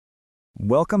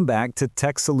Welcome back to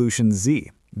Tech Solutions Z.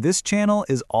 This channel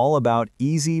is all about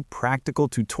easy, practical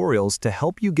tutorials to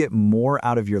help you get more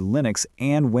out of your Linux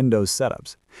and Windows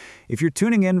setups. If you're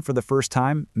tuning in for the first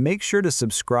time, make sure to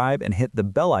subscribe and hit the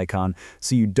bell icon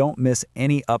so you don't miss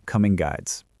any upcoming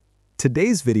guides.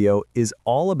 Today's video is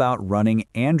all about running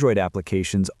Android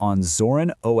applications on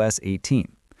Zorin OS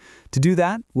 18. To do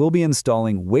that, we'll be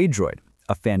installing Waydroid,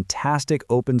 a fantastic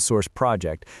open-source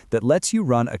project that lets you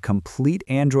run a complete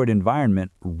Android environment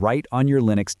right on your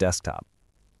Linux desktop.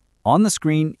 On the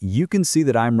screen, you can see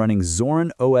that I'm running Zorin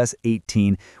OS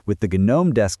 18 with the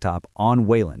GNOME desktop on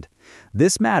Wayland.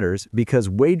 This matters because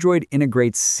Waydroid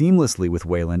integrates seamlessly with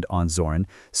Wayland on Zorin,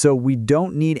 so we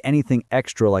don't need anything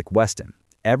extra like Weston.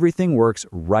 Everything works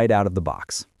right out of the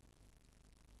box.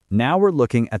 Now we're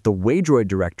looking at the Waydroid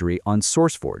directory on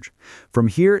SourceForge. From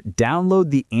here, download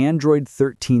the Android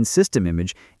 13 system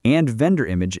image and vendor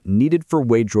image needed for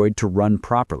Waydroid to run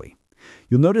properly.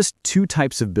 You'll notice two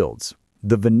types of builds,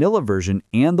 the vanilla version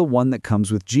and the one that comes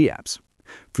with GApps.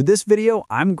 For this video,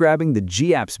 I'm grabbing the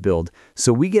GApps build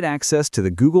so we get access to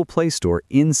the Google Play Store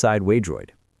inside Waydroid.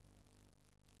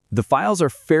 The files are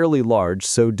fairly large,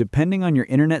 so depending on your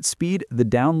internet speed, the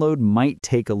download might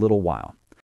take a little while.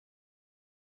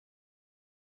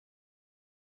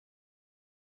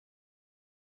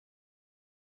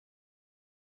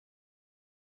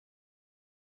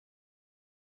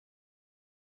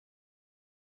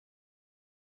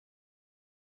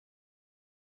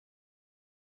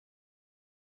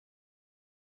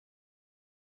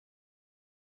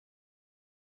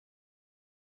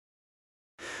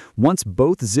 Once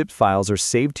both zipped files are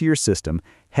saved to your system,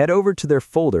 head over to their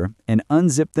folder and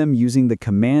unzip them using the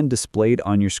command displayed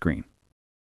on your screen.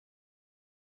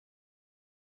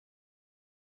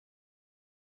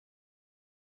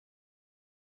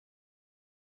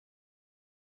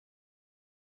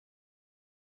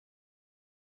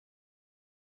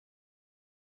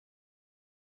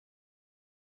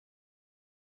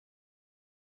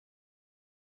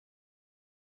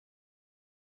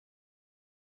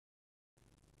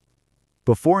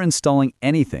 Before installing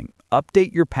anything,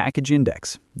 update your package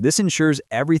index. This ensures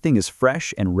everything is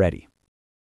fresh and ready.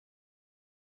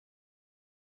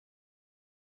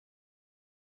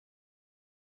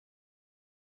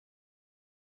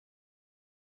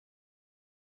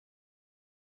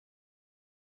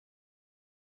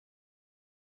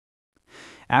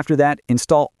 After that,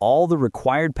 install all the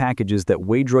required packages that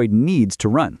Waydroid needs to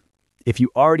run. If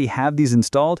you already have these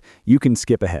installed, you can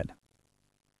skip ahead.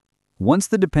 Once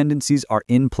the dependencies are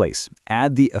in place,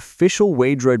 add the official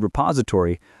Waydroid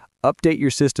repository, update your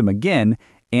system again,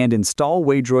 and install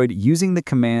Waydroid using the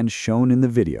command shown in the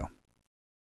video.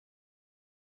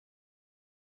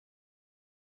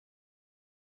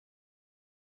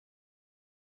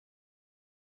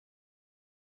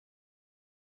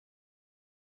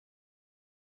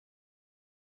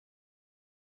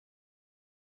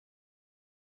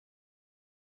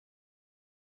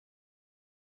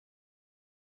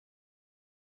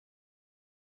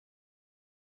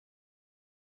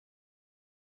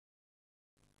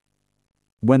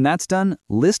 When that's done,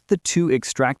 list the two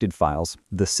extracted files,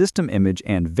 the system image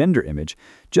and vendor image,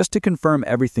 just to confirm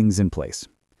everything's in place.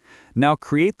 Now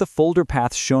create the folder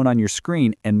path shown on your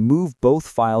screen and move both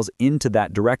files into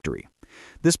that directory.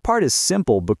 This part is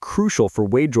simple but crucial for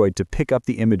Waydroid to pick up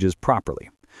the images properly.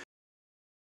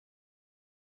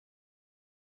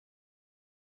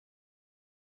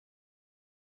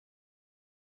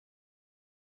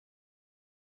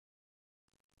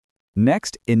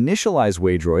 Next, initialize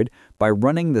Waydroid by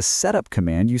running the setup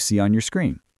command you see on your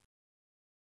screen.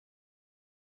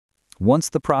 Once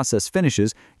the process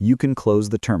finishes, you can close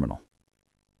the terminal.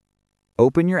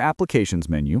 Open your Applications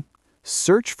menu,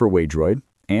 search for Waydroid,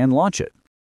 and launch it.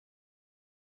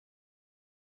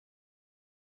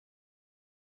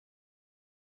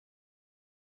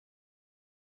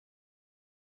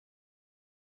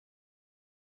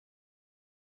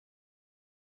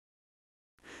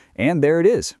 And there it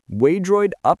is,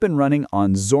 Waydroid up and running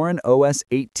on Zorin OS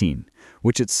 18,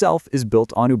 which itself is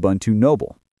built on Ubuntu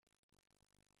Noble.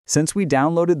 Since we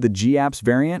downloaded the GApps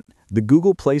variant, the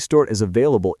Google Play Store is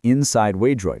available inside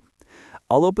Waydroid.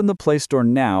 I'll open the Play Store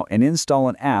now and install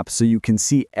an app so you can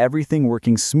see everything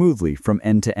working smoothly from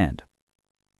end to end.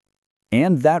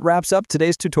 And that wraps up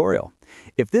today's tutorial.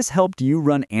 If this helped you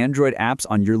run Android apps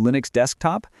on your Linux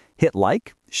desktop, hit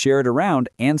like, share it around,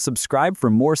 and subscribe for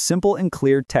more simple and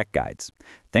clear tech guides.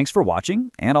 Thanks for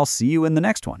watching, and I'll see you in the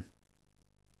next one.